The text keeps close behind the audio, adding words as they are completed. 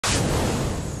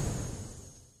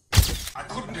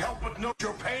help but know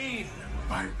your pain.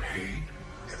 My pain?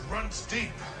 It runs deep.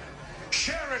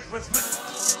 Share it with me.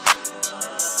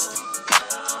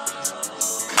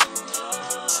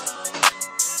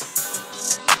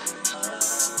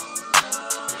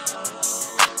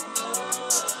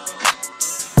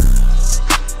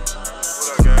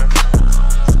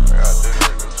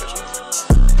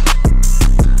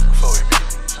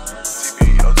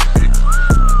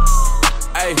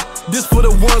 This for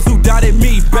the ones who doubted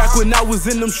me back when I was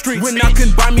in them streets. When I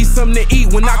couldn't buy me something to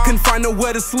eat, when I couldn't find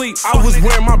nowhere to sleep. I was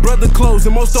wearing my brother clothes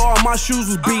and most of all my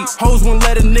shoes was beat. Hoes wouldn't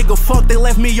let a nigga fuck, they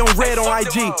left me on red on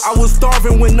IG. I was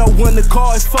starving with no one to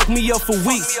call, it fucked me up for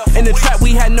weeks. In the trap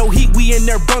we had no heat, we in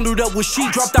there bundled up with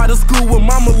sheep. Dropped out of school when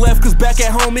mama left, cause back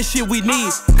at home it's shit we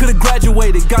need. Could've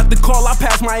graduated, got the call, I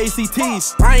passed my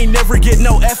ACTs. I ain't never get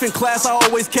no F in class, I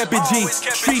always kept it G.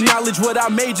 Street knowledge what I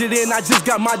majored in, I just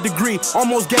got my degree.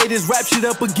 Almost gave this rap shit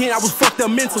up again, I was fucked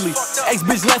up mentally.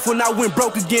 Ex-bitch left when I went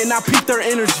broke again, I peeped her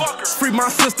energy. Free my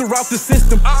sister out the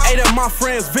system, ate up my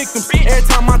friends' victims. Every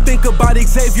time I think about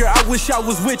Xavier, I wish I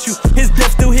was with you. His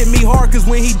death still hit me hard, cause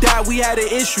when he died, we had an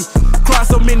issue. Cried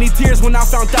so many tears when I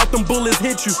found out them bullets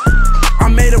hit you. I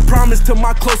made a promise to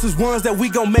my closest ones that we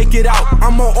gon' make it out.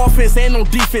 I'm on offense and on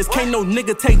defense, can't no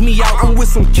nigga take me out. I'm with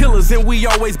some killers and we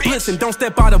always blitzing, don't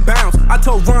step out of bounds. I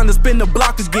told Ron to spin the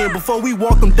block again before we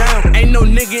walk him down. Ain't no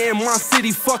nigga in my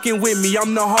city fucking with me,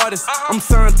 I'm the hardest. I'm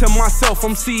signed to myself,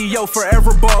 I'm CEO,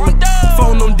 forever ballin'.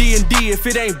 Phone on D&D, if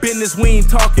it ain't business, we ain't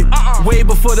talking. Way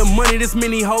before the money, this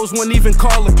many hoes wasn't even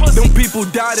calling. Them people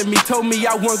doubted me, told me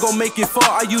I wasn't gon' make it far.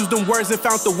 I used them words and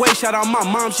found the way, shout out my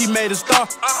mom, she made a star.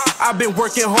 I've been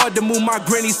working hard to move my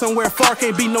granny somewhere far.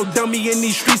 Can't be no dummy in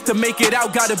these streets to make it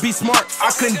out, gotta be smart.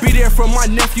 I couldn't be there for my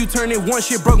nephew turning one,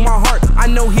 shit broke my heart. I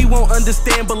know he won't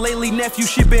understand, but lately nephew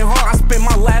shit been hard. I spent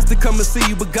my last to come and see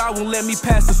you, but God won't let me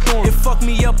pass the storm. It fucked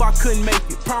me up, I couldn't make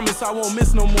it, promise I won't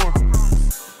miss no more.